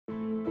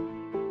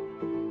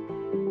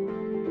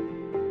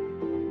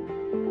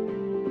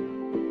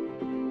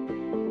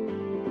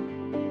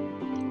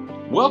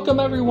Welcome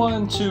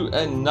everyone to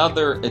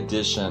another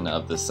edition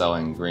of the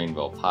Selling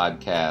Greenville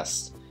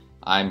podcast.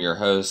 I'm your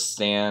host,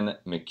 Stan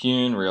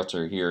McCune,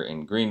 realtor here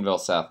in Greenville,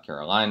 South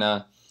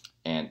Carolina,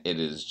 and it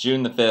is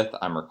June the 5th.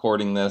 I'm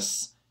recording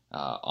this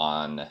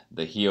on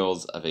the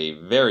heels of a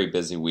very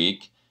busy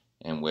week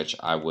in which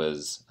I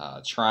was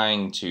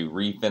trying to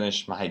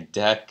refinish my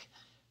deck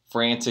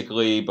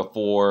frantically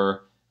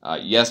before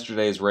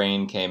yesterday's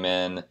rain came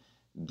in.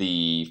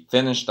 The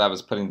finish that I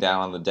was putting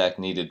down on the deck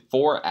needed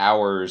 4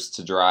 hours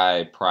to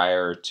dry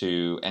prior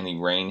to any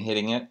rain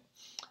hitting it.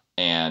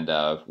 And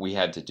we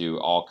had to do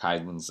all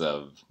kinds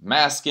of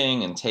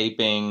masking and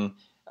taping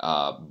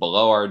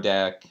below our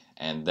deck,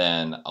 and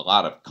then a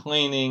lot of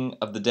cleaning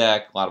of the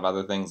deck, a lot of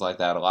other things like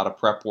that, a lot of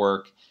prep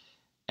work.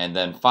 And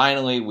then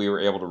finally we were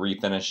able to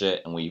refinish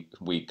it, and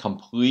we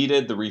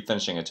completed the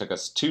refinishing. It took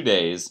us 2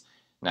 days.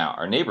 Now,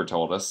 our neighbor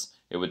told us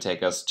it would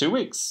take us 2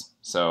 weeks.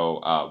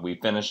 So we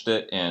finished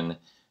it in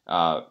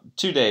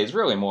 2 days,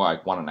 really more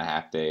like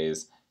 1.5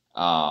 days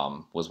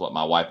was what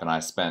my wife and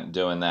I spent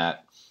doing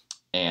that.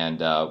 And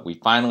we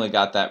finally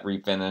got that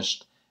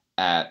refinished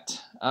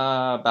at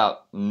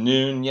about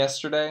noon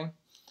yesterday.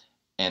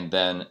 And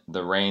then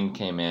the rain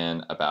came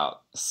in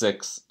about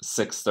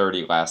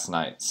 6:30 last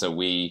night. So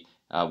we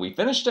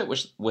finished it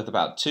with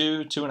about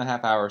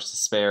 2.5 hours to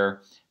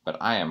spare. But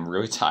I am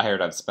really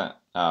tired. I've spent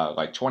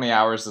like 20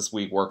 hours this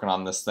week working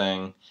on this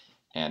thing.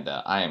 And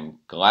I am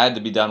glad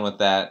to be done with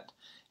that.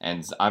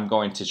 And I'm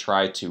going to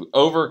try to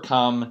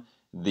overcome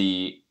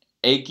the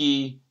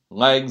achy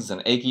legs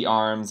and achy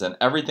arms and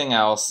everything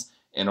else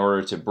in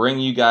order to bring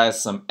you guys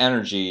some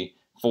energy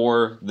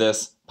for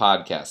this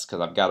podcast. Because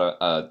I've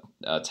got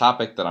a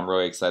topic that I'm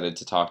really excited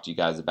to talk to you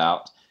guys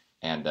about.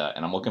 And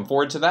I'm looking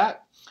forward to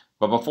that.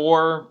 But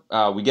before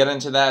we get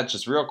into that,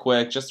 just real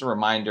quick, just a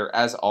reminder,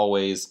 as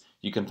always,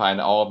 you can find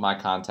all of my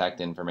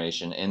contact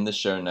information in the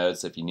show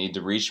notes if you need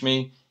to reach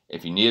me.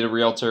 If you need a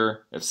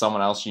realtor, if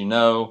someone else you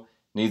know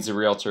needs a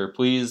realtor,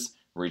 please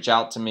reach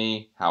out to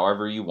me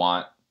however you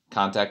want.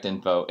 Contact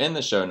info in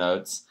the show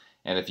notes.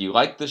 And if you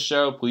like this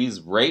show, please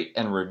rate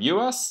and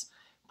review us.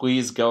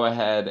 Please go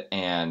ahead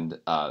and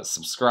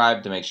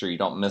subscribe to make sure you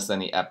don't miss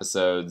any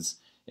episodes.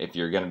 If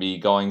you're going to be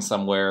going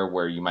somewhere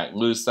where you might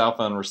lose cell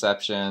phone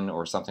reception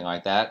or something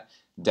like that,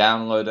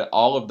 download it.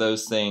 All of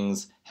those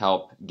things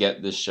help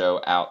get this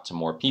show out to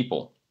more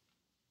people.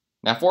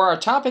 Now, for our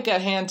topic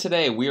at hand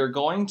today, we are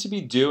going to be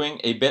doing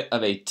a bit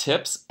of a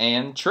tips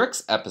and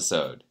tricks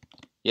episode.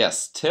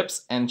 Yes,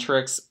 tips and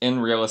tricks in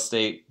real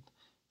estate,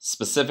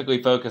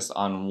 specifically focused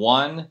on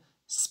one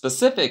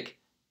specific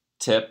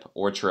tip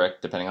or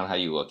trick, depending on how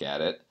you look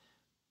at it,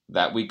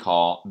 that we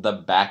call the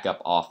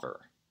backup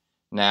offer.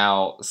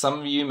 Now, some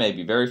of you may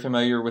be very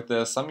familiar with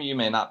this. Some of you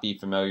may not be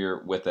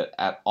familiar with it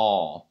at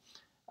all.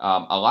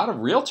 A lot of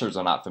realtors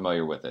are not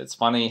familiar with it. It's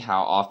funny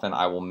how often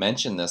I will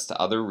mention this to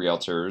other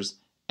realtors,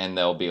 and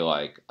they'll be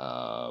like,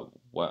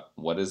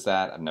 what is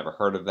that? I've never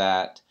heard of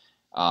that.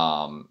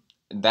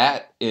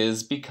 That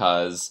is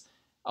because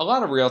a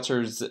lot of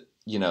realtors,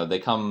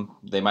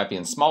 they might be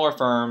in smaller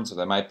firms, or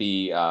they might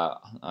be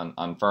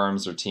on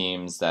firms or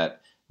teams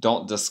that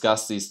don't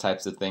discuss these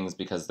types of things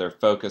because they're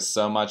focused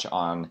so much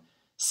on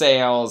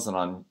sales and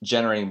on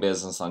generating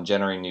business, on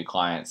generating new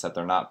clients, that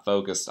they're not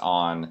focused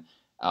on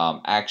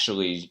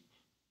actually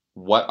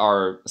what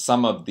are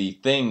some of the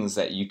things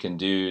that you can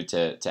do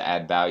to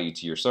add value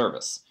to your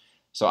service.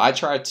 So I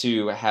try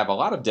to have a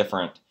lot of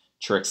different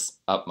tricks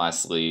up my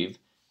sleeve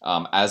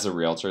as a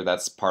realtor.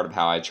 That's part of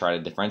how I try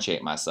to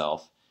differentiate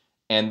myself.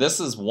 And this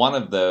is one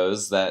of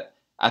those that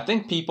I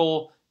think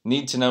people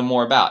need to know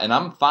more about. And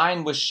I'm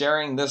fine with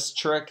sharing this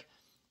trick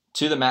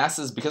to the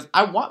masses because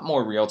I want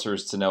more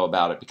realtors to know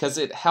about it, because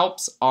it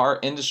helps our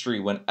industry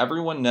when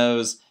everyone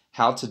knows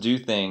how to do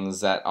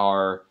things that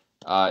are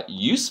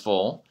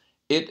useful.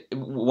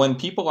 When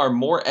people are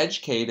more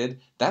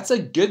educated, that's a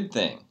good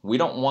thing. We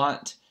don't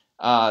want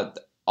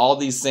all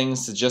these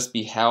things to just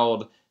be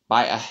held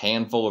by a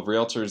handful of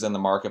realtors in the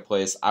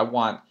marketplace. I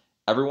want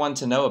everyone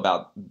to know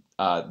about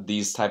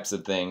these types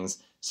of things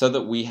so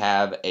that we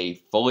have a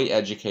fully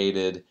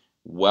educated,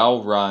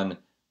 well-run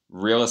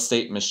real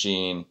estate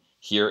machine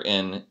here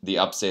in the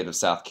upstate of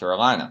South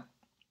Carolina.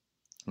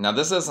 Now,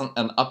 this isn't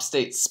an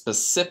upstate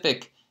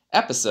specific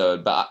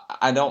episode, but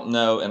I don't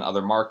know in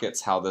other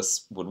markets how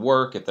this would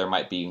work, if there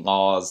might be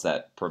laws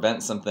that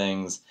prevent some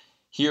things.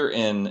 Here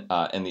in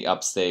the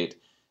upstate,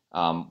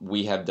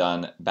 we have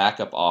done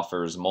backup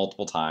offers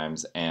multiple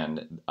times,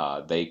 and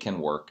they can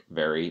work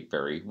very,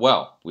 very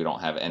well. We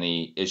don't have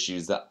any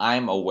issues that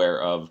I'm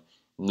aware of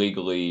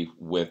legally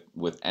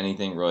with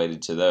anything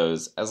related to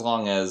those, as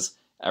long as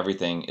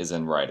everything is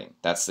in writing.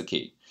 That's the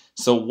key.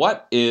 So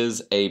what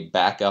is a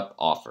backup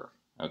offer?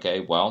 Okay,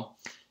 well,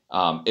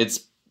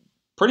 it's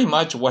pretty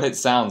much what it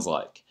sounds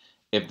like.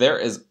 If there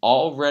is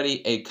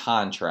already a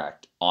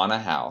contract on a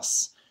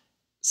house,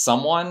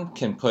 someone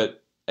can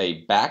put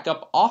a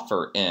backup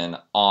offer in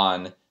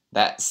on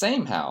that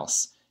same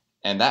house,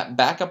 and that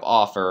backup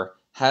offer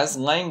has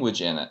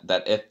language in it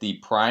that if the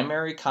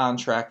primary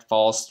contract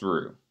falls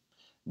through,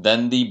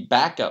 then the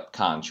backup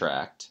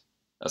contract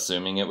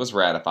assuming it was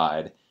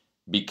ratified,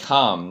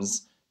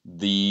 becomes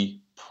the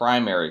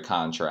primary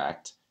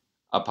contract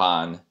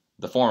upon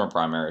the former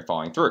primary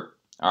falling through.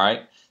 All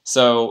right,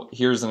 so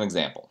here's an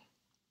example.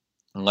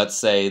 Let's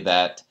say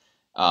that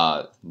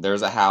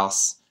there's a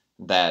house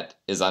that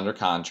is under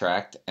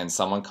contract and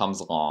someone comes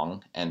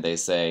along and they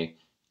say,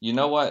 you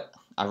know what,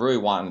 I really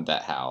wanted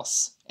that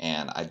house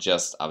and I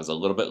was a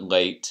little bit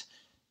late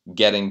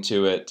getting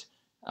to it.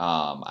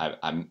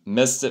 I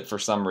missed it for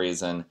some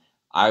reason.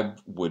 I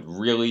would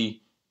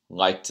really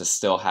like to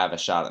still have a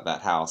shot at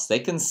that house. They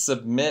can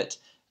submit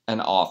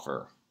an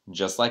offer,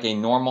 just like a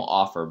normal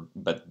offer,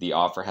 but the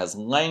offer has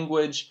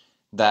language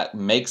that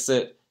makes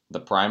it the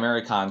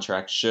primary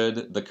contract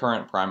should the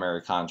current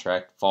primary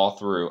contract fall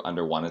through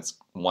under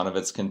one of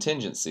its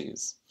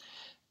contingencies.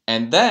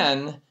 And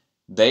then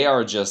they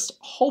are just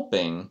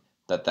hoping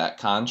that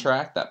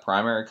that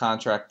primary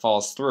contract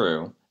falls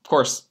through. Of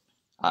course,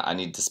 I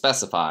need to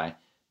specify,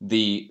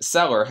 the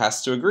seller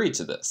has to agree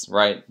to this,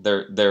 right?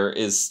 There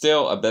is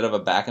still a bit of a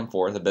back and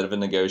forth, a bit of a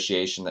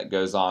negotiation that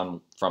goes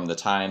on from the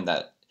time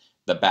that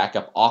the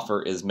backup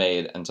offer is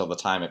made until the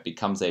time it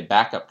becomes a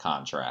backup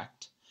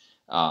contract.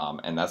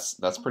 And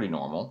that's pretty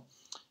normal.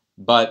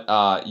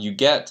 But you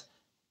get,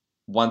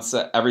 once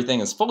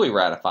everything is fully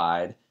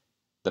ratified,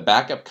 the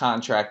backup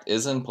contract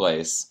is in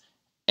place,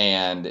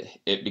 and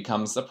it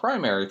becomes the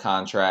primary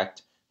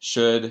contract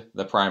should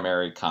the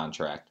primary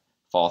contract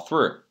fall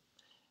through.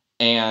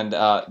 And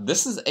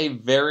this is a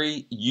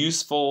very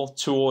useful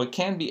tool. It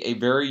can be a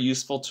very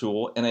useful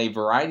tool in a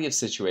variety of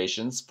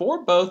situations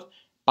for both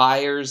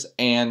buyers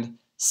and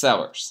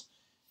sellers.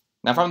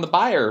 Now, from the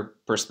buyer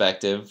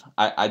perspective,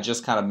 I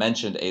just kind of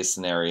mentioned a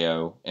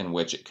scenario in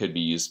which it could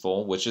be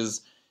useful, which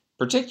is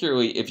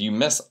particularly if you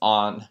miss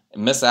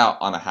out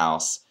on a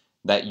house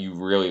that you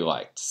really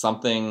liked,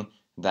 something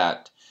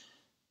that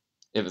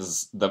it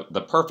was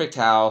the perfect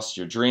house,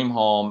 your dream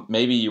home.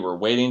 Maybe you were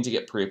waiting to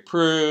get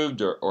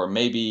pre-approved, or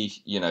maybe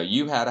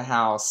you had a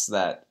house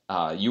that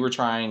you were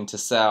trying to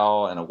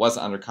sell and it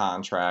wasn't under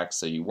contract,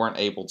 so you weren't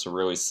able to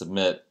really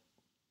submit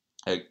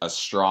a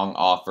strong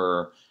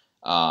offer.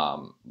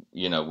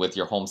 With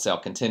your home sale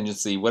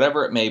contingency,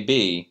 whatever it may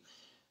be,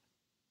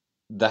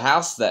 the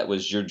house that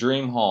was your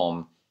dream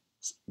home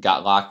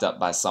got locked up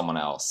by someone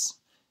else.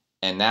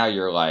 And now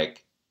you're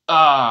like,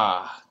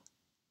 I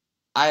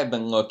have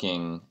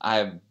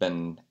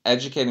been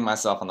educating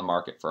myself on the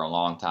market for a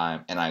long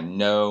time, and I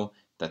know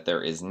that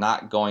there is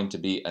not going to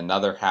be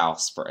another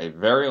house for a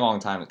very long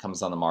time that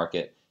comes on the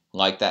market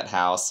like that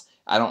house.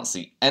 I don't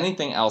see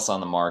anything else on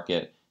the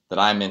market that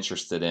I'm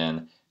interested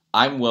in.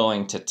 I'm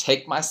willing to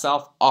take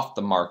myself off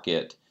the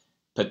market,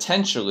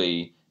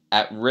 potentially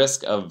at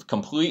risk of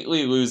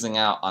completely losing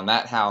out on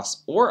that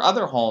house or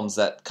other homes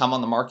that come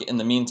on the market in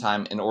the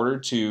meantime, in order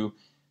to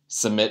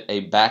submit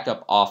a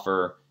backup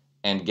offer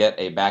and get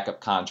a backup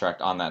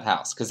contract on that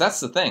house. Because that's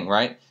the thing,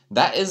 right?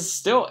 That is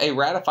still a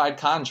ratified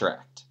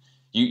contract.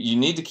 You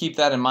need to keep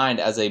that in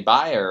mind as a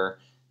buyer,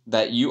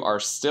 that you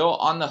are still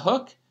on the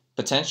hook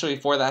potentially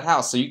for that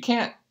house. So you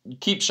can't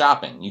keep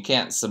shopping. You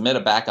can't submit a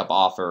backup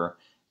offer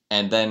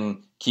and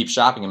then keep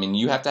shopping. I mean,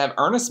 you have to have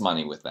earnest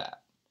money with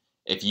that.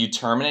 If you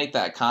terminate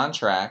that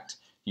contract,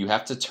 you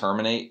have to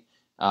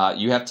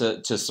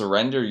to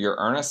surrender your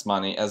earnest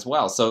money as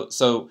well.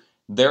 So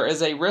there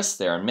is a risk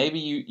there. And maybe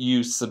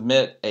you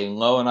submit a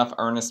low enough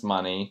earnest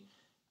money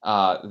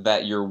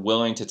that you're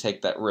willing to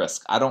take that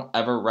risk. I don't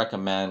ever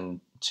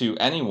recommend to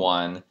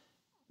anyone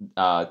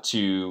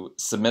to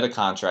submit a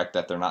contract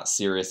that they're not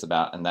serious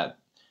about, and that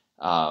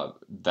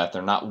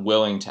they're not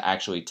willing to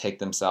actually take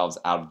themselves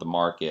out of the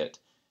market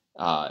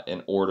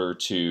in order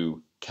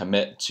to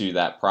commit to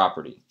that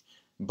property.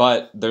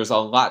 But there's a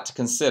lot to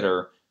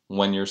consider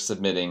when you're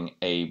submitting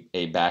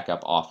a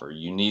backup offer.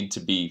 You need to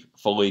be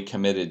fully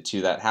committed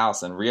to that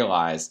house and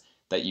realize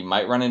that you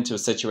might run into a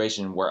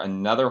situation where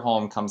another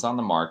home comes on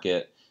the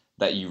market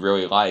that you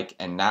really like,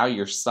 and now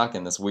you're stuck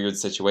in this weird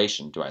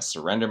situation. Do I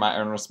surrender my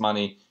earnest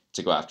money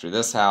to go after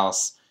this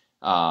house?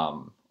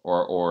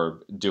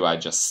 Or do I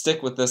just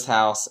stick with this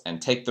house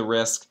and take the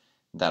risk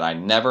that I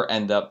never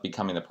end up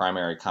becoming the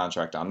primary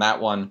contract on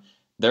that one?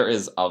 There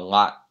is a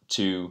lot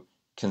to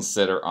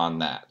consider on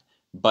that.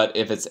 But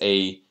if it's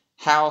a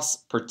house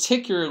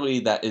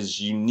particularly that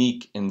is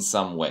unique in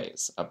some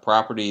ways, a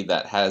property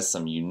that has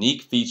some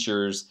unique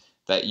features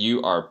that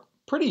you are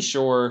pretty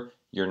sure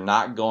you're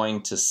not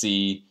going to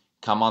see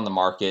come on the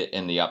market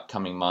in the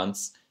upcoming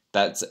months,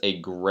 that's a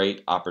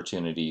great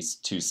opportunity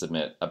to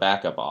submit a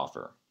backup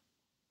offer.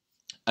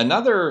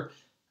 Another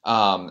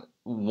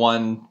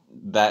one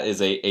that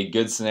is a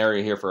good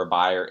scenario here for a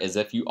buyer is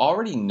if you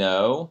already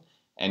know,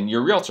 and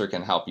your realtor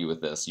can help you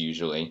with this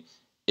usually,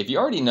 if you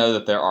already know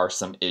that there are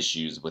some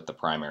issues with the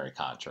primary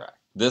contract.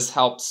 This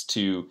helps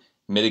to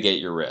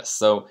mitigate your risk.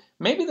 So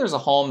maybe there's a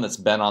home that's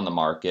been on the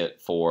market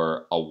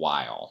for a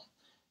while.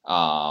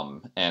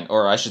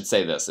 Or I should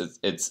say this,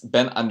 it's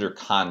been under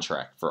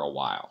contract for a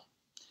while.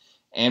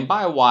 And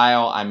by a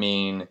while, I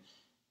mean,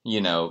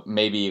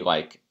 maybe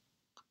like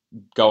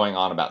going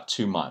on about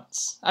 2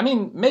 months. I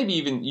mean, maybe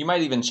even, you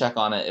might even check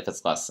on it if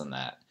it's less than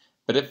that.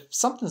 But if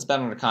something's been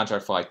under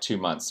contract for like 2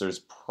 months, there's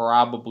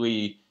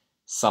probably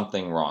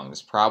something wrong.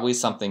 There's probably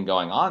something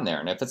going on there.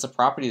 And if it's a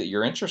property that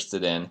you're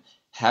interested in,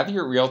 have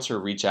your realtor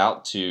reach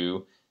out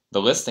to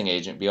the listing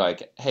agent, be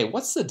like, hey,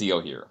 what's the deal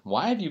here?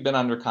 Why have you been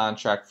under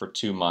contract for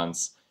 2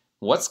 months?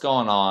 What's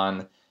going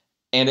on?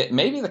 And it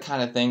may be the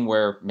kind of thing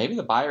where maybe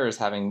the buyer is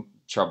having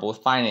trouble with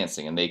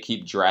financing and they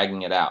keep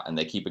dragging it out and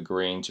they keep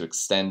agreeing to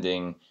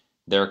extending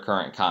their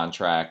current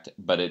contract,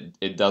 but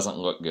it doesn't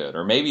look good.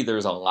 Or maybe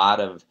there's a lot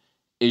of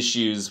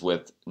issues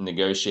with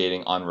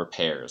negotiating on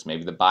repairs.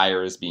 Maybe the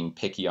buyer is being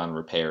picky on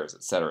repairs,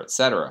 et cetera, et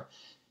cetera.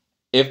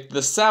 If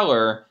the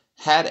seller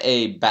had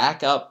a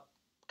backup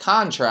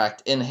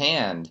contract in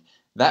hand,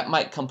 that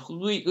might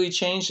completely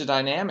change the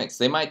dynamics.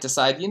 They might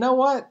decide, you know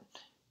what?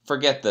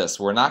 Forget this.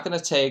 We're not going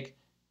to take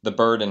the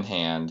bird in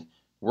hand.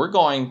 We're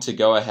going to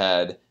go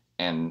ahead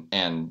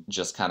and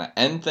just kind of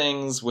end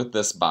things with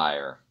this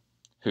buyer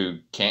who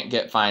can't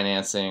get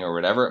financing or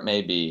whatever it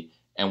may be,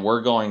 and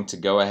we're going to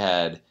go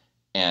ahead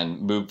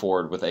and move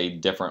forward with a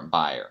different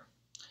buyer.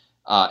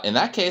 In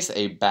that case,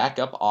 a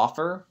backup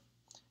offer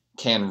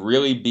can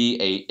really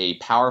be a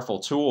powerful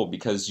tool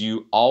because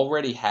you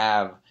already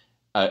have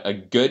a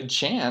good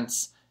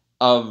chance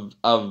of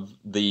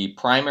the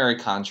primary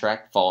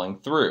contract falling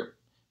through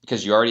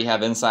because you already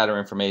have insider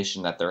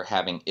information that they're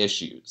having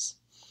issues.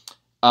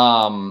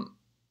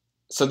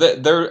 So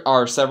there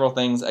are several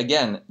things,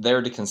 again,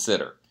 there to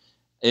consider.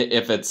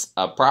 If it's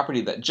a property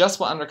that just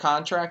went under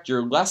contract,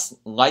 you're less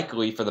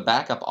likely for the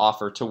backup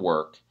offer to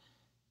work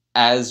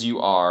as you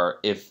are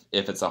if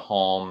it's a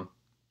home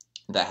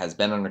that has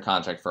been under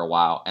contract for a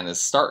while and is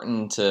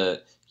starting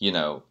to,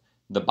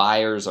 the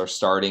buyers are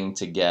starting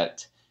to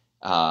get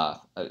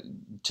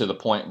to the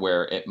point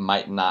where it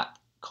might not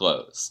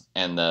close,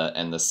 and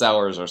the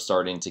sellers are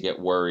starting to get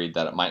worried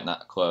that it might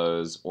not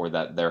close or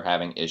that they're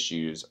having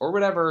issues or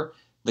whatever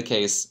the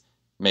case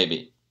may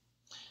be.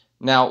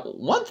 Now,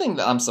 one thing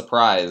that I'm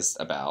surprised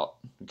about,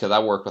 because I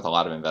work with a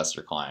lot of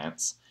investor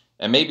clients,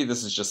 and maybe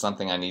this is just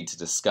something I need to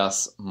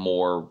discuss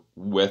more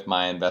with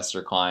my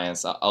investor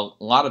clients. A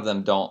lot of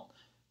them don't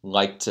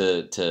like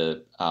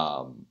to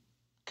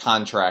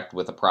contract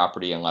with a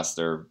property unless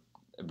they're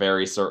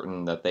very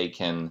certain that they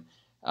can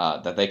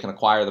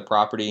acquire the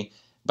property.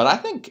 But I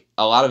think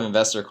a lot of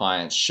investor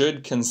clients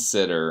should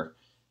consider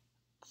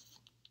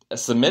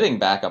submitting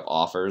backup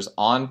offers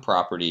on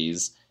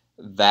properties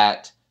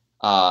that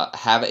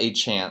have a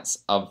chance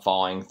of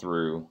falling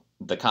through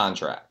the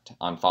contract,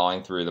 on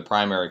falling through the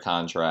primary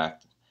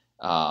contract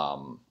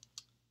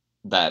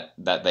that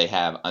they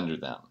have under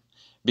them.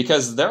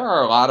 Because there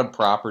are a lot of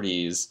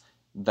properties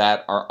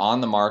that are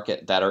on the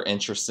market that are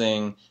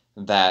interesting,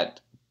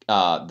 that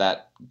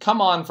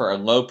come on for a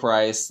low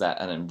price that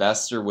an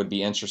investor would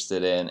be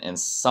interested in, and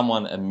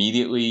someone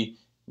immediately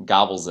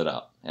gobbles it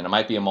up. And it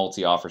might be a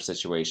multi-offer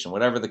situation,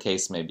 whatever the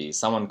case may be.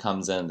 Someone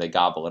comes in, they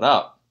gobble it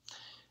up.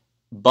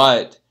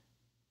 But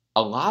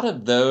a lot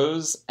of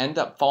those end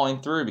up falling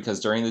through because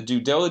during the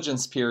due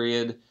diligence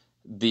period,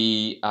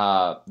 the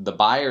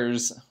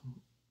buyers,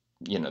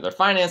 their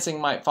financing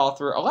might fall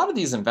through. A lot of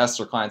these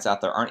investor clients out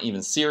there aren't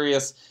even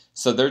serious,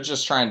 so they're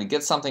just trying to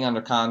get something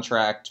under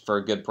contract for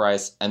a good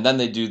price, and then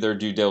they do their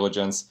due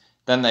diligence.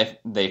 Then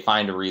they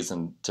find a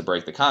reason to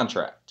break the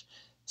contract.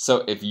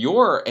 So if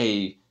you're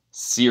a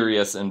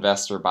serious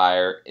investor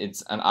buyer,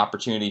 it's an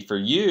opportunity for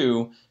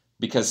you,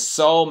 because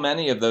so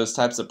many of those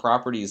types of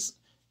properties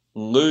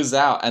lose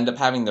out, end up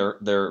having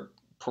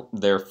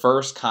their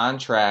first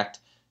contract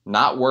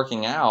not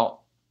working out.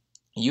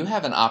 You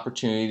have an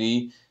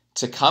opportunity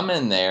to come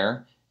in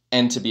there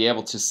and to be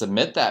able to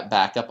submit that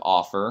backup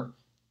offer,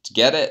 to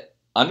get it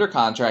under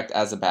contract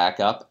as a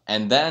backup,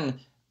 and then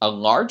a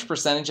large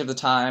percentage of the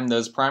time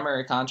those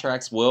primary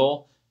contracts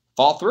will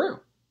fall through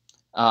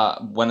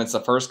when it's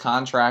a first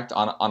contract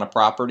on a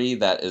property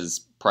that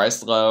is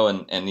priced low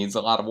and needs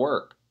a lot of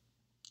work.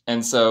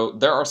 And so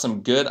there are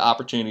some good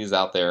opportunities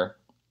out there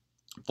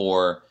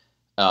for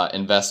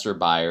investor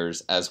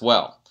buyers as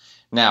well.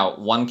 Now,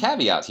 one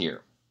caveat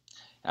here.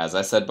 As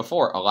I said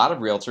before, a lot of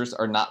realtors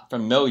are not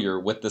familiar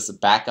with this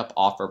backup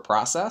offer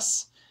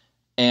process.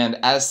 And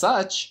as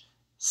such,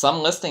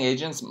 some listing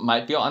agents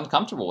might feel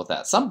uncomfortable with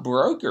that. Some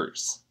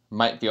brokers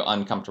might feel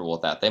uncomfortable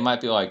with that. They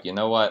might be like, you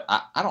know what,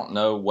 I don't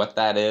know what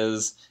that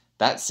is.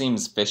 That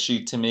seems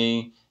fishy to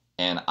me,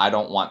 and I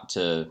don't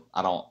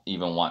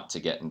even want to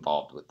get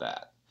involved with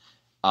that.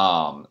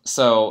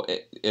 So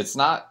it's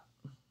not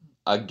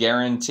a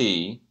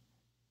guarantee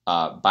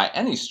by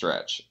any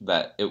stretch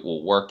that it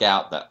will work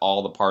out, that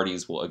all the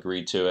parties will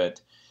agree to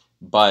it,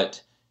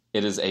 but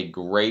it is a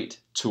great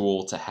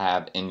tool to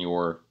have in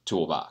your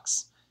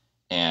toolbox.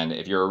 And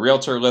if you're a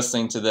realtor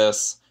listening to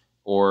this,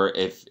 or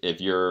if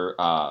you're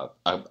a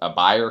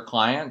buyer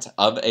client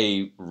of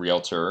a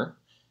realtor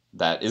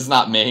that is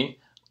not me,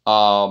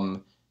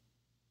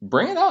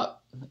 bring it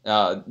up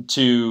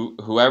to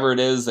whoever it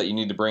is that you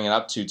need to bring it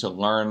up to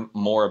learn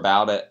more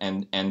about it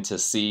and to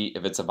see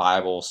if it's a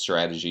viable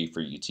strategy for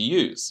you to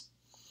use.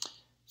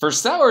 For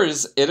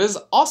sellers, it is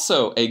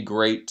also a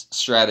great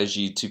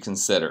strategy to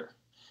consider.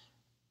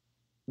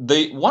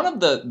 one of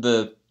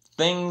the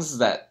things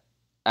that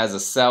as a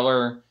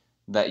seller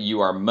that you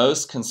are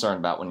most concerned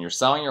about when you're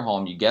selling your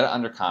home, you get it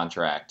under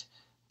contract.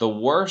 The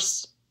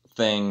worst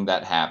thing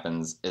that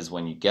happens is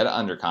when you get it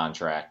under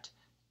contract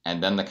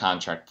and then the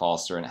contract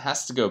falls through and it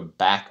has to go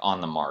back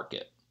on the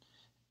market.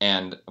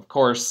 And of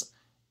course,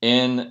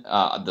 in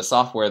the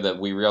software that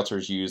we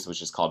realtors use,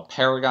 which is called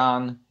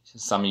Paragon,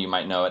 some of you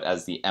might know it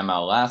as the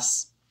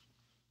MLS,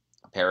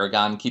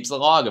 Paragon keeps a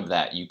log of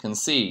that. You can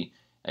see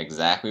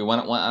exactly when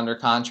it went under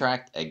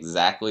contract,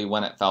 exactly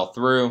when it fell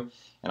through.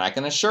 And I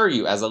can assure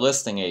you, as a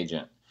listing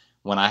agent,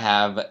 when I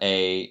have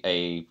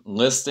a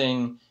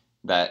listing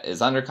that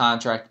is under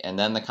contract and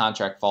then the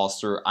contract falls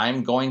through,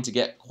 I'm going to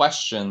get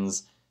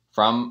questions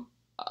from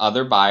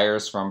other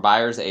buyers, from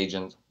buyer's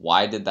agents.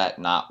 Why did that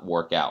not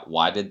work out?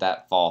 Why did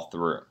that fall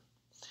through?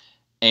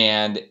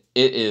 And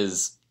it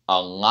is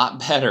a lot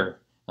better,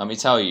 let me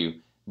tell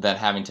you, than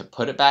having to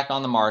put it back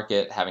on the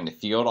market, having to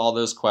field all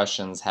those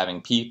questions,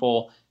 having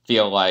people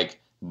feel like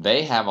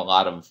they have a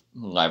lot of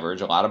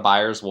leverage. A lot of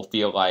buyers will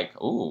feel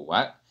like, ooh,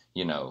 what?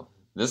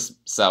 This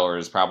seller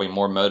is probably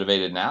more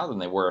motivated now than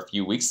they were a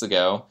few weeks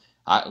ago.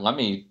 Let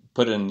me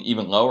put an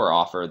even lower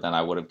offer than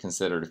I would have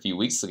considered a few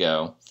weeks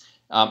ago.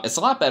 It's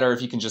a lot better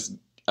if you can just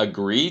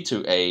agree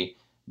to a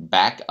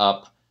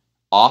backup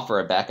offer,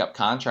 a backup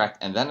contract,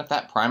 and then if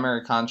that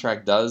primary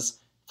contract does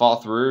fall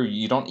through,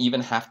 you don't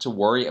even have to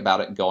worry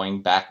about it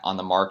going back on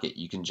the market.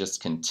 You can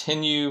just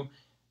continue,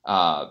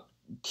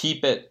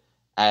 keep it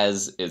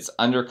as it's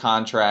under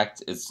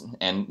contract,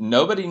 and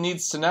nobody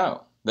needs to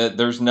know. That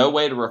there's no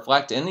way to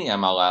reflect in the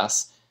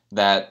MLS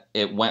that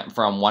it went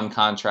from one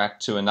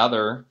contract to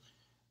another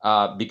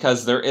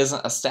because there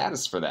isn't a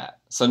status for that.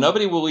 So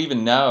nobody will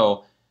even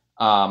know,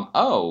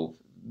 oh,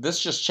 this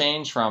just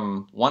changed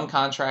from one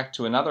contract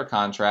to another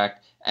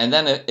contract. And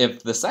then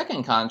if the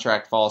second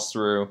contract falls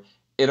through,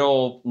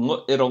 it'll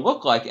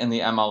look like in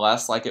the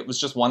MLS like it was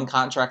just one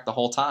contract the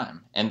whole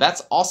time. And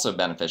that's also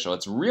beneficial.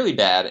 It's really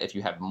bad if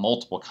you have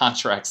multiple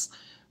contracts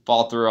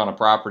fall through on a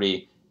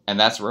property and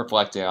that's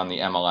reflected on the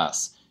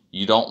MLS.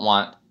 You don't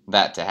want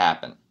that to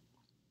happen.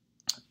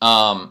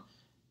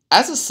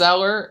 As a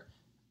seller,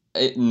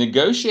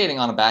 negotiating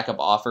on a backup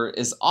offer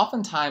is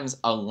oftentimes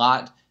a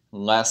lot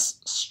less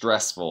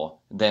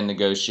stressful than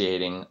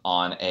negotiating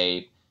on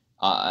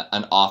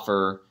an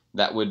offer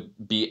that would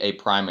be a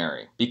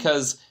primary,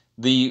 because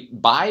the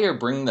buyer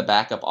bringing the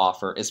backup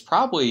offer is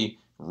probably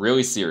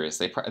really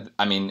serious.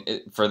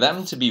 For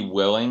them to be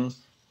willing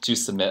to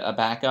submit a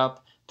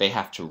backup, they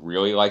have to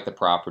really like the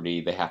property.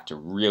 They have to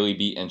really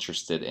be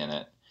interested in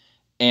it.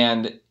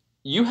 And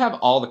you have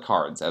all the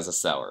cards as a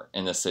seller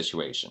in this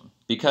situation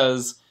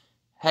because,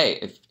 hey,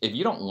 if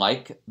you don't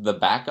like the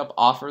backup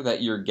offer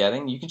that you're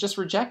getting, you can just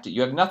reject it.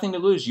 You have nothing to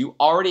lose. You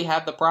already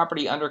have the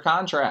property under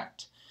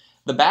contract.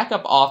 The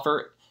backup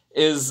offer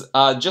is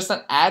just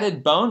an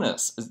added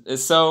bonus.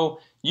 So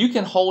you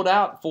can hold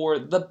out for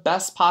the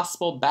best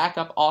possible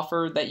backup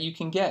offer that you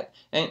can get.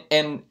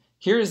 And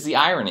here's the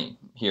irony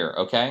here,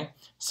 okay?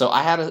 So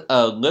I had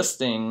a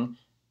listing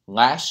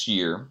last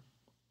year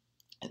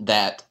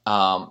that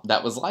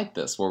was like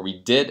this, where we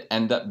did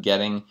end up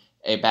getting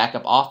a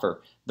backup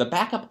offer. The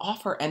backup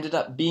offer ended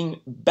up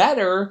being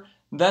better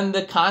than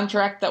the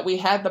contract that we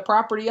had the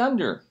property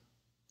under.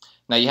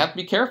 Now you have to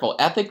be careful.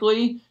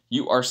 Ethically,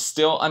 you are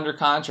still under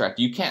contract.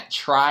 You can't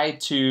try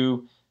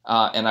to,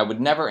 and I would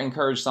never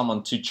encourage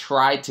someone to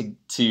try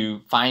to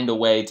find a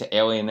way to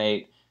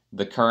alienate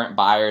the current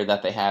buyer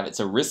that they have. It's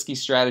a risky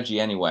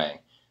strategy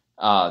anyway,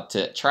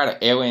 to try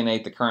to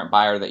alienate the current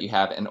buyer that you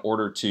have in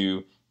order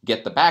to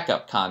get the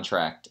backup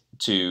contract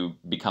to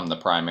become the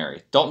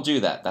primary. Don't do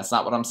that. That's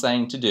not what I'm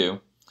saying to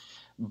do.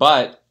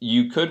 But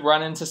you could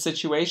run into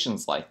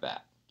situations like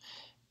that.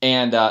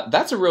 And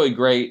that's a really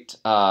great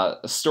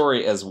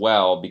story as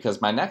well,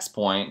 because my next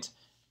point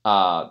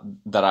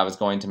that I was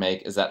going to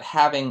make is that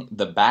having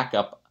the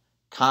backup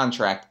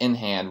contract in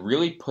hand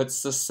really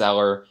puts the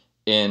seller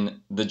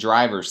in the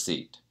driver's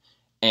seat.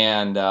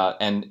 And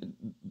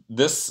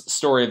this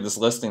story of this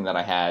listing that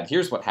I had,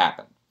 here's what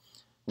happened.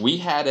 We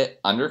had it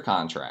under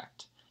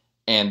contract,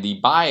 and the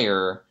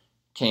buyer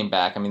came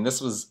back.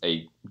 This was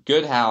a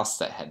good house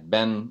that had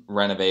been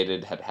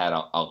renovated, had had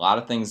a lot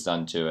of things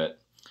done to it.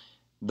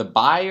 The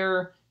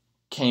buyer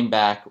came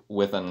back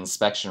with an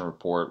inspection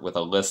report with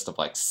a list of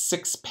like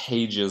 6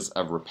 pages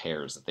of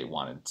repairs that they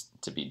wanted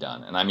to be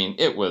done. And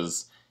it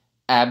was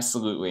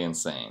absolutely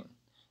insane.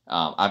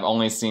 I've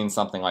only seen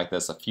something like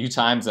this a few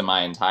times in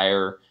my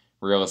entire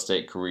real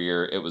estate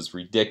career. It was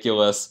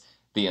ridiculous.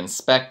 The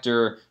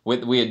inspector,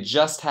 we had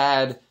just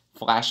had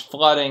flash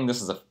flooding.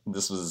 This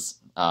was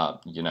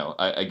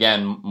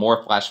again,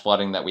 more flash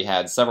flooding that we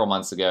had several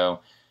months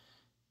ago.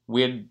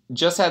 We had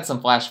just had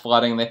some flash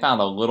flooding. They found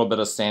a little bit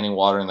of standing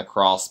water in the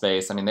crawl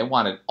space. They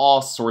wanted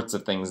all sorts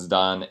of things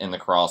done in the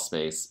crawl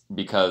space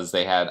because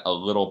they had a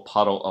little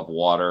puddle of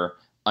water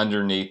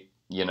underneath,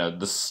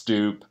 the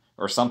stoop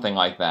or something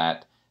like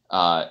that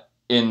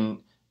in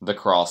the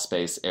crawl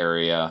space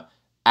area.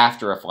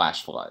 after a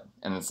flash flood.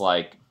 And it's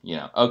like,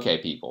 okay,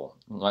 people,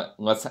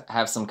 let's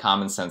have some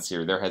common sense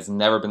here. There has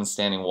never been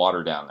standing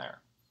water down there.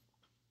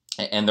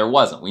 And there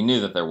wasn't. We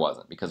knew that there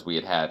wasn't because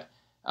we had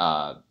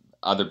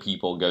other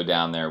people go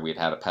down there. We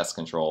had a pest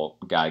control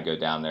guy go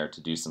down there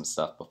to do some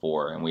stuff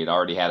before, and we had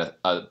already had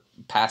a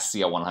past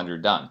CL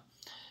 100 done.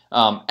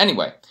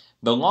 Anyway,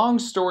 the long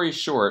story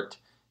short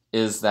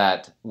is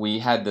that we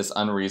had this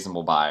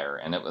unreasonable buyer,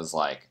 and it was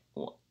like,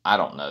 well, I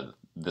don't know,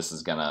 this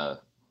is going to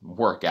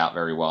work out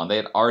very well. And they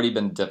had already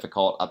been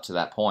difficult up to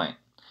that point.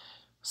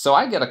 So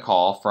I get a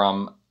call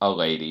from a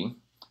lady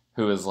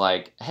who is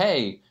like,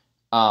 hey,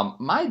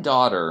 my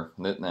daughter,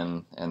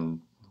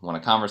 and when a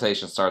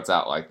conversation starts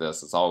out like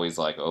this, it's always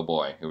like, oh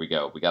boy, here we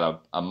go. We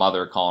got a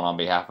mother calling on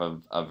behalf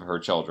of her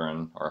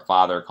children, or a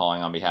father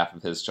calling on behalf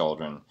of his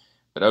children.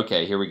 But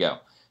okay, here we go.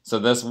 So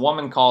this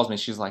woman calls me.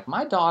 She's like,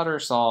 my daughter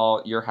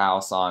saw your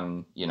house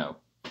on,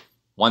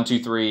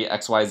 123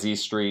 XYZ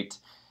Street,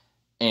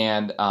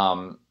 and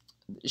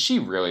she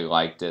really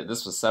liked it.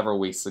 This was several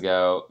weeks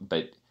ago,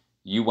 but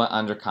you went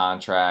under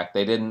contract.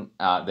 They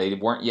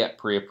weren't yet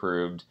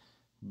pre-approved,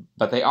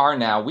 but they are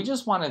now. We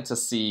just wanted to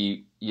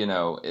see,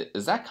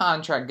 is that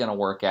contract going to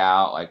work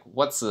out? Like,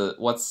 what's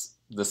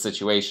the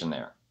situation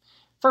there?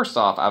 First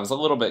off, I was a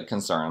little bit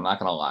concerned. I'm not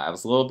going to lie. I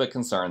was a little bit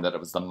concerned that it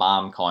was the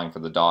mom calling for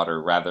the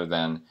daughter rather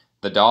than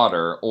the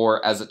daughter,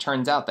 or as it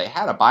turns out, they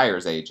had a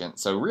buyer's agent.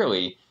 So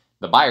really,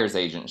 the buyer's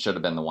agent should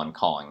have been the one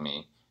calling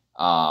me.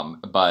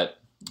 But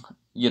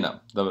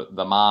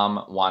the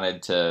mom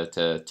wanted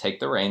to take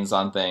the reins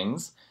on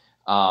things.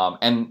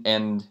 And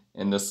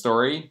in this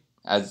story,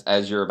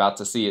 as you're about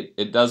to see,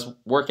 it does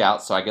work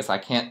out. So I guess I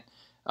can't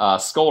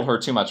scold her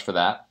too much for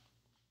that.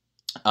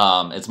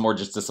 It's more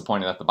just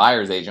disappointing that the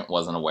buyer's agent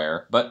wasn't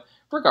aware. But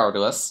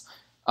regardless,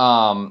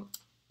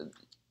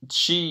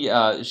 she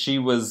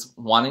was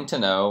wanting to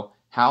know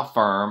how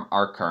firm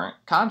our current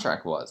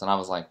contract was. And I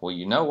was like, well,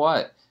 you know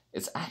what?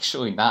 It's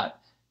actually not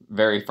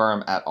very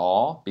firm at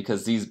all,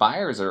 because these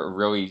buyers are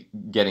really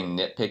getting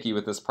nitpicky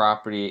with this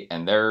property,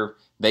 and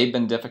they've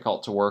been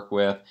difficult to work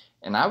with.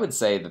 And I would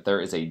say that there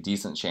is a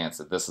decent chance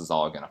that this is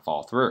all going to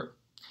fall through.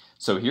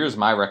 So here's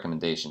my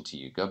recommendation to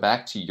you. Go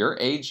back to your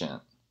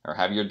agent, or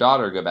have your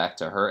daughter go back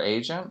to her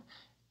agent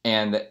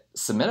and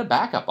submit a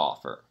backup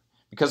offer,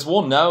 because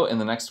we'll know in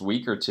the next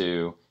week or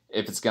two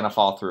if it's going to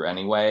fall through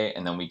anyway.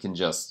 And then we can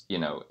just,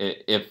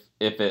 if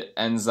it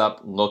ends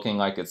up looking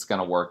like it's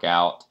going to work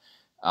out,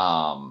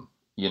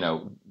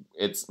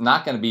 it's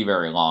not going to be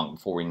very long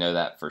before we know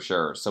that for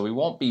sure. So we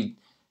won't be,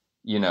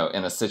 in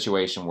a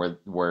situation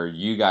where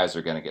you guys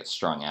are going to get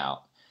strung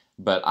out.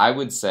 But I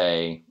would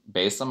say,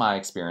 based on my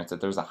experience, that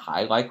there's a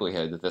high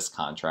likelihood that this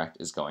contract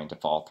is going to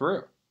fall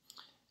through.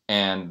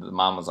 And the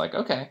mom was like,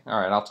 okay, all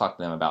right, I'll talk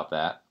to them about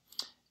that.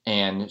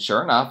 And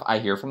sure enough, I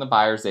hear from the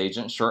buyer's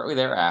agent shortly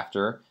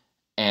thereafter,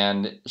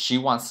 and she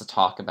wants to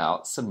talk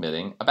about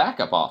submitting a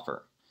backup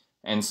offer.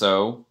 And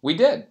so we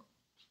did.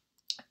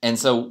 And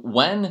so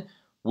when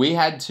we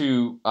had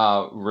to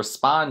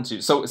respond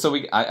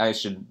to, I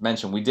should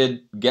mention, we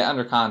did get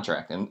under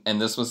contract, and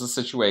this was a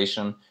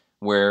situation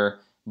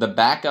where the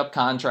backup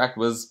contract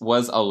was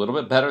a little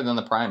bit better than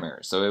the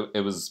primary. So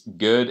it was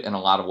good in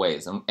a lot of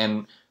ways.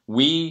 And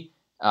we,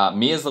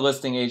 me as the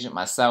listing agent,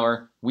 my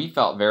seller, we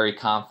felt very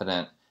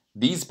confident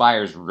these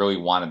buyers really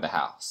wanted the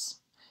house.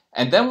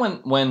 And then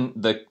when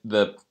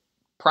the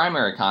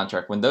primary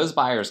contract, when those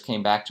buyers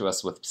came back to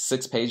us with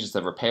 6 pages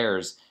of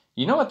repairs,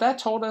 you know what that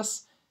told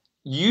us?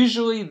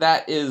 Usually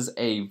that is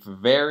a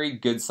very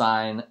good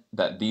sign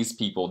that these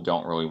people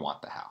don't really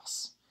want the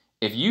house.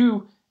 If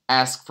you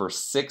ask for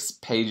 6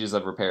 pages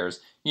of repairs,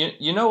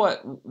 you know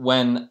what?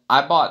 When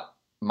I bought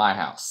my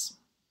house,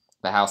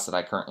 the house that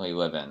I currently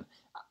live in,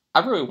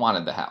 I really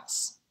wanted the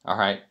house. All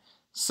right.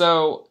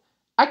 So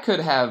I could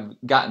have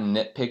gotten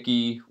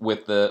nitpicky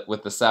with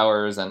the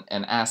sellers and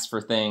asked for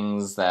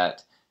things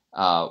that,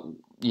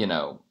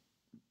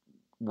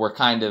 were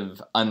kind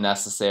of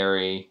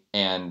unnecessary,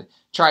 and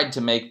tried to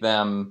make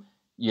them,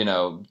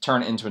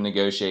 turn into a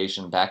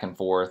negotiation back and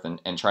forth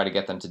and try to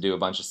get them to do a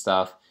bunch of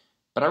stuff.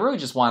 But I really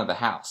just wanted the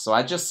house. So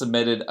I just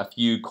submitted a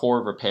few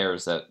core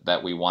repairs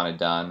that we wanted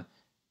done.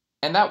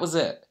 And that was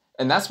it.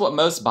 And that's what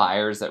most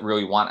buyers that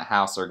really want a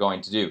house are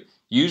going to do.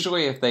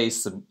 Usually if they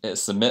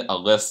submit a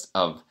list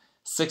of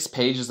 6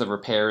 pages of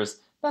repairs,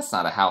 that's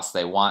not a house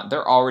they want.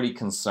 They're already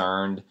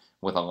concerned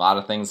with a lot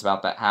of things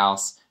about that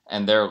house.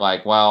 And they're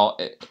like, well,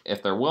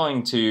 if they're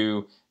willing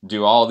to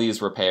do all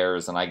these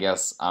repairs, and I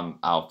guess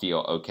I'll feel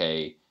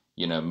okay,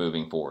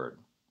 moving forward.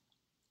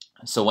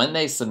 So when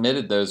they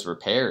submitted those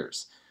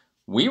repairs,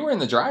 we were in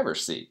the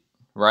driver's seat,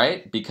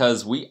 right?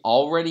 Because we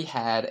already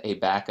had a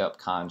backup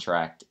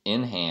contract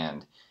in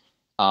hand.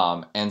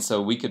 And so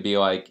we could be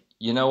like,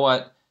 you know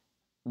what?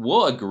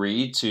 We'll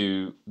agree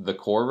to the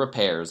core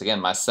repairs. Again,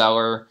 my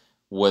seller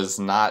was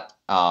not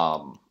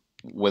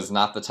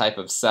the type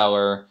of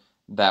seller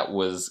that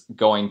was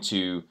going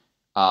to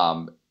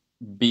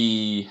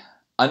be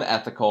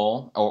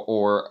unethical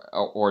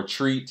or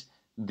treat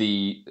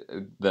the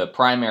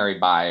primary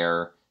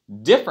buyer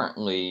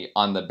differently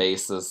on the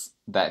basis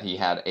that he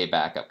had a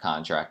backup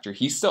contractor.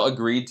 He still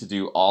agreed to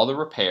do all the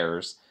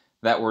repairs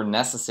that were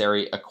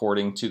necessary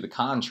according to the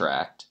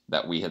contract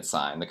that we had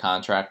signed. The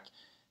contract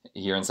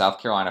here in South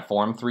Carolina,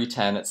 Form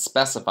 310, it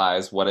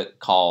specifies what it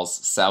calls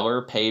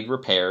seller paid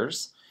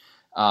repairs.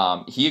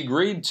 He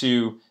agreed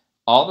to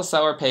all the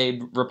seller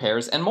paid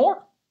repairs and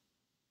more,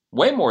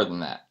 way more than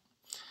that.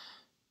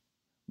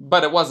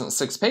 But it wasn't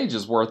 6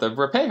 pages worth of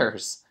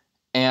repairs.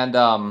 And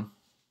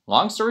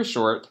long story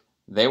short,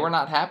 they were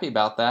not happy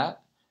about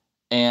that.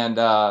 And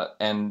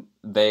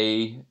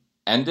we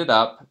ended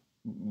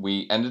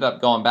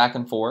up going back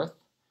and forth.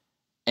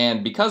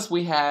 And because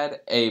we had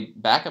a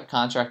backup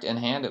contract in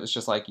hand, it was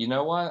just like, you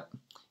know what?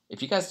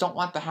 If you guys don't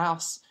want the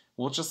house,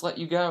 we'll just let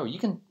you go. You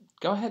can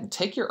go ahead and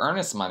take your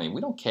earnest money.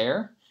 We don't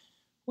care.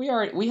 We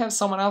have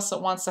someone else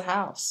that wants the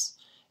house.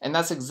 And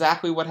that's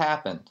exactly what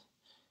happened.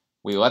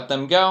 We let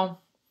them go.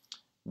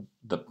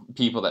 The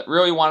people that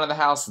really wanted the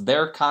house,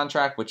 their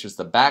contract, which was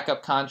the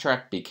backup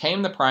contract,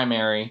 became the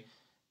primary.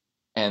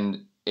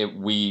 And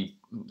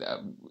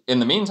in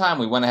the meantime,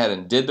 we went ahead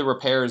and did the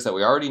repairs that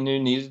we already knew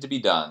needed to be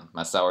done.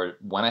 My seller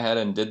went ahead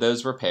and did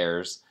those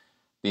repairs.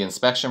 The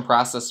inspection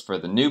process for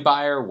the new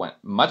buyer went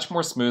much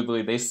more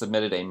smoothly. They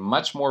submitted a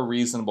much more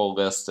reasonable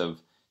list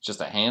of just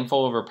a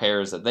handful of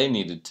repairs that they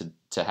needed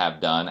to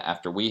have done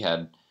after we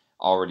had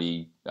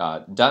already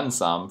done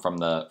some from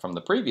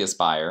the previous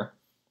buyer.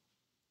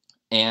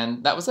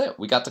 And that was it.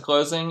 We got to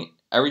closing.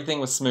 Everything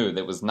was smooth.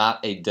 It was not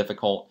a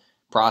difficult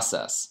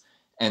process.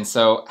 And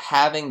so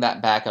having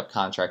that backup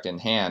contract in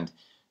hand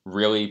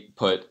really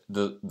put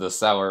the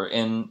seller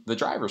in the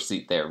driver's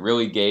seat there,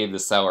 really gave the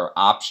seller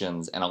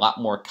options and a lot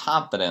more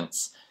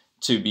confidence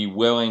to be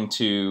willing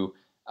to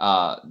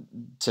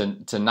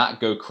not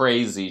go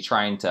crazy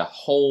trying to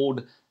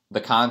hold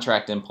the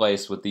contract in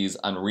place with these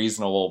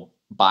unreasonable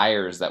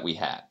buyers that we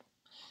had.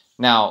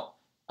 Now,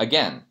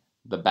 again,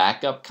 the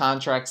backup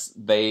contracts,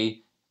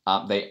 they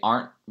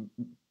aren't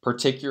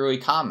particularly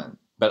common,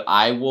 but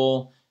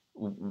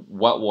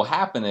what will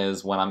happen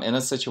is when I'm in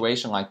a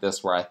situation like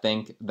this where I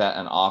think that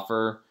an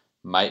offer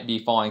might be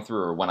falling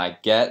through, or when I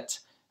get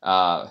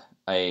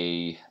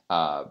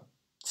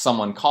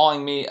someone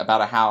calling me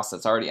about a house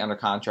that's already under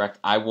contract,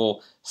 I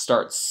will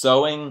start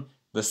sowing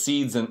the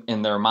seeds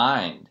in their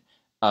mind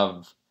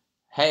of,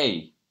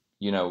 hey,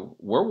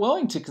 we're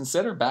willing to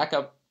consider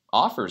backup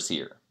offers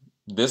here.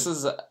 This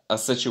is a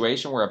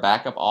situation where a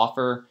backup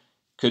offer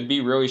could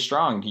be really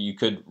strong. You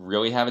could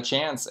really have a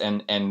chance,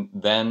 and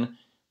then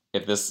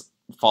if this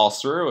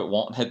falls through, it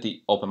won't hit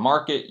the open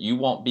market. You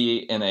won't be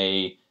in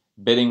a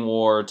bidding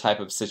war type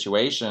of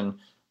situation.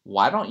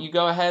 Why don't you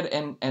go ahead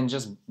and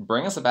just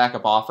bring us a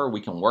backup offer?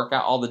 We can work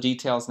out all the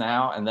details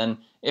now, and then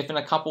if in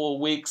a couple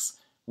of weeks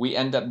we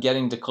end up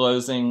getting to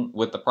closing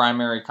with the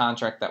primary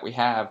contract that we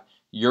have,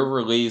 you're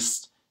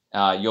released.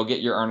 You'll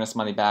get your earnest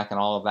money back and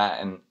all of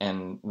that,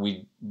 and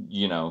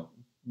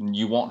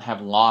you won't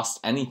have lost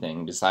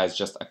anything besides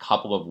just a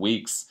couple of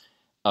weeks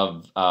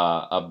of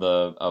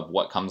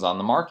what comes on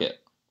the market.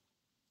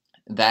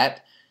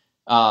 That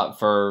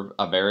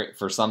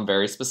for some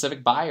very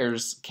specific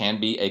buyers can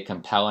be a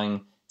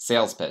compelling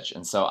sales pitch,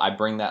 and so I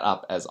bring that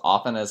up as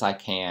often as I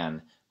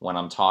can when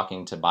I'm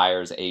talking to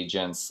buyers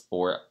agents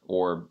or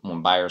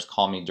when buyers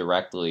call me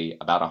directly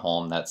about a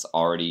home that's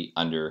already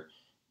under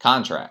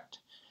contract.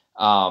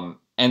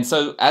 And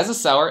so as a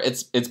seller,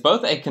 it's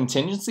both a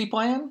contingency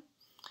plan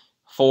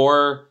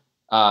for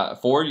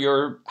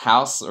your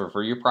house or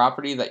for your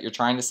property that you're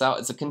trying to sell.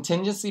 It's a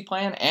contingency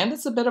plan, and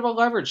it's a bit of a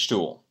leverage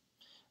tool.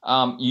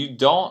 You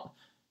don't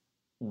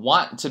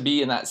want to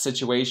be in that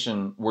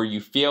situation where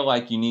you feel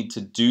like you need to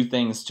do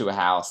things to a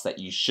house that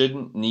you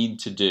shouldn't need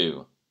to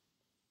do,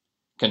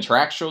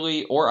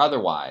 contractually or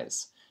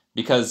otherwise,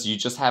 because you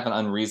just have an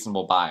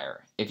unreasonable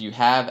buyer. If you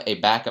have a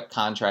backup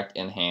contract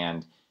in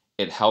hand,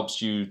 it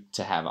helps you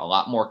to have a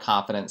lot more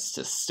confidence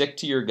to stick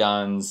to your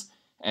guns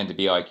and to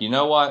be like, you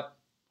know what?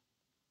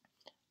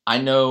 I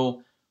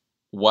know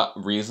what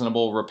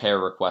reasonable repair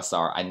requests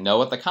are. I know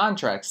what the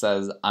contract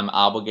says I'm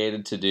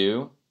obligated to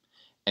do,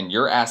 and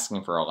you're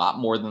asking for a lot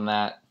more than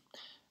that.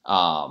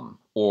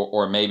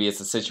 Or maybe it's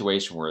a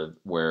situation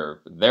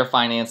where their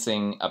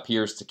financing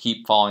appears to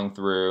keep falling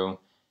through,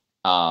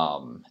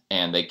 and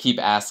they keep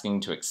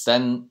asking to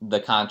extend the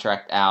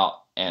contract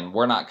out, and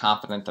we're not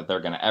confident that they're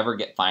going to ever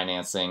get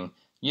financing.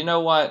 You know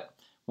what?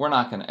 We're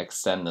not going to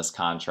extend this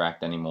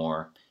contract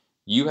anymore.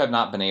 You have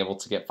not been able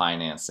to get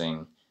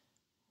financing.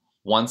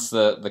 Once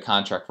the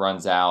contract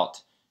runs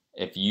out,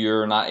 if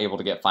you're not able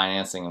to get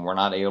financing and we're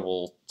not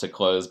able to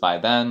close by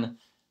then,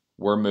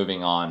 we're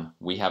moving on.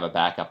 We have a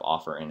backup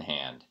offer in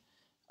hand.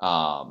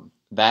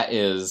 That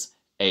is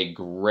a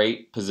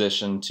great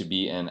position to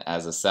be in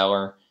as a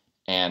seller,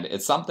 and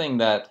it's something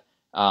that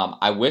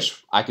I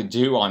wish I could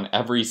do on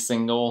every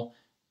single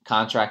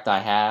contract I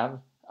have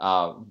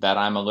that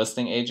I'm a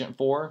listing agent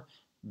for,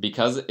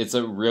 because it's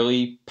a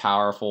really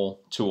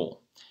powerful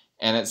tool,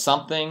 and it's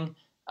something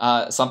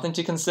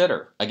to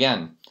consider.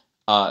 Again,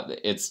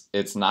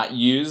 it's not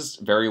used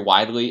very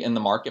widely in the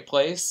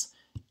marketplace,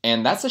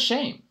 and that's a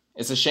shame.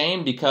 It's a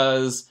shame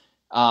because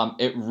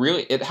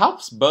it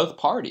helps both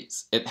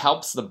parties. It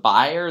helps the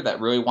buyer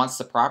that really wants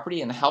the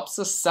property, and it helps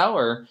the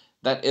seller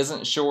that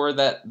isn't sure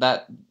that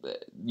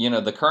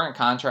the current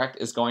contract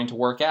is going to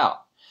work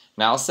out.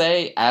 Now, I'll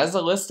say, as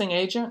a listing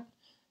agent,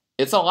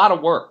 it's a lot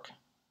of work,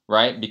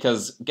 right?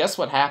 Because guess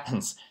what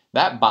happens?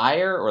 That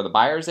buyer or the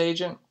buyer's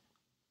agent,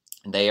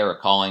 they are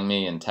calling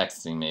me and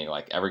texting me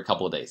like every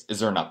couple of days. Is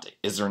there an update?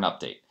 Is there an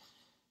update?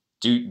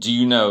 Do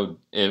you know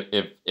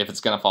if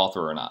it's going to fall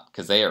through or not?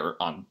 Because they are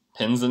on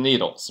pins and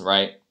needles,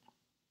 right?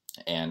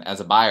 And as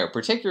a buyer,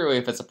 particularly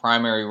if it's a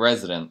primary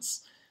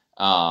residence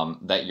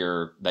that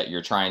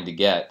you're trying to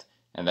get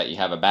and that you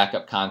have a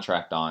backup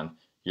contract on,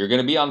 you're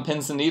going to be on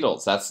pins and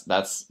needles.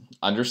 That's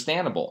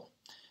understandable.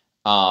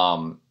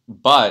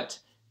 But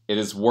it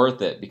is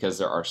worth it because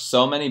there are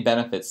so many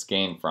benefits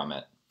gained from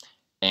it.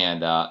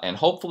 And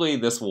hopefully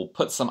this will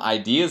put some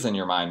ideas in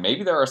your mind.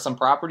 Maybe there are some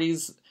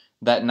properties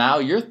that now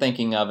you're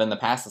thinking of in the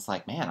past. It's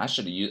like, man, I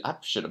should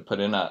have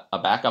put in a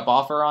backup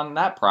offer on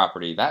that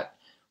property. That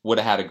would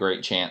have had a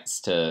great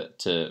chance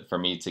for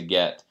me to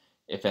get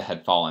if it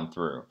had fallen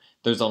through.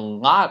 There's a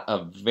lot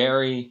of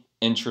very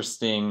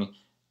interesting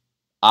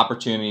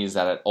opportunities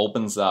that it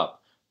opens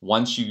up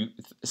once you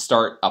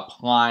start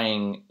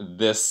applying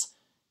this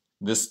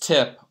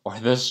tip or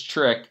this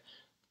trick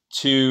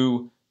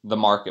to the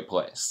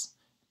marketplace.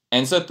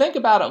 And so think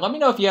about it. Let me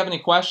know if you have any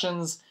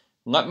questions.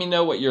 Let me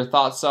know what your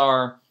thoughts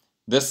are.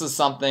 This is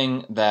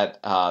something that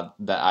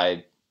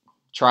I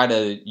try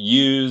to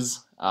use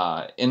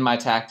in my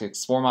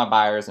tactics for my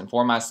buyers and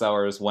for my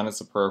sellers when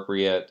it's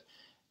appropriate.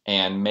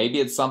 And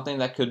maybe it's something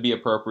that could be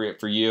appropriate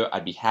for you.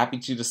 I'd be happy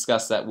to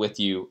discuss that with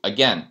you.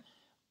 Again,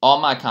 all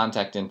my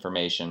contact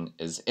information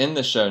is in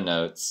the show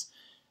notes.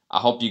 I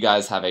hope you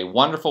guys have a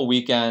wonderful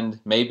weekend.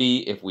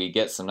 Maybe if we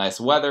get some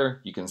nice weather,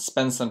 you can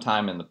spend some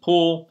time in the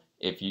pool.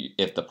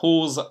 If the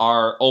pools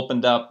are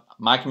opened up,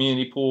 my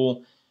community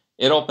pool,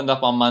 it opened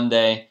up on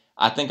Monday.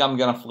 I think I'm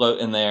going to float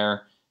in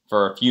there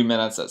for a few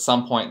minutes at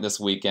some point this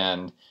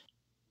weekend.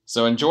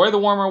 So enjoy the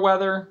warmer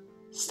weather,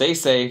 stay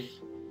safe,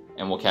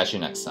 and we'll catch you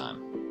next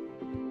time.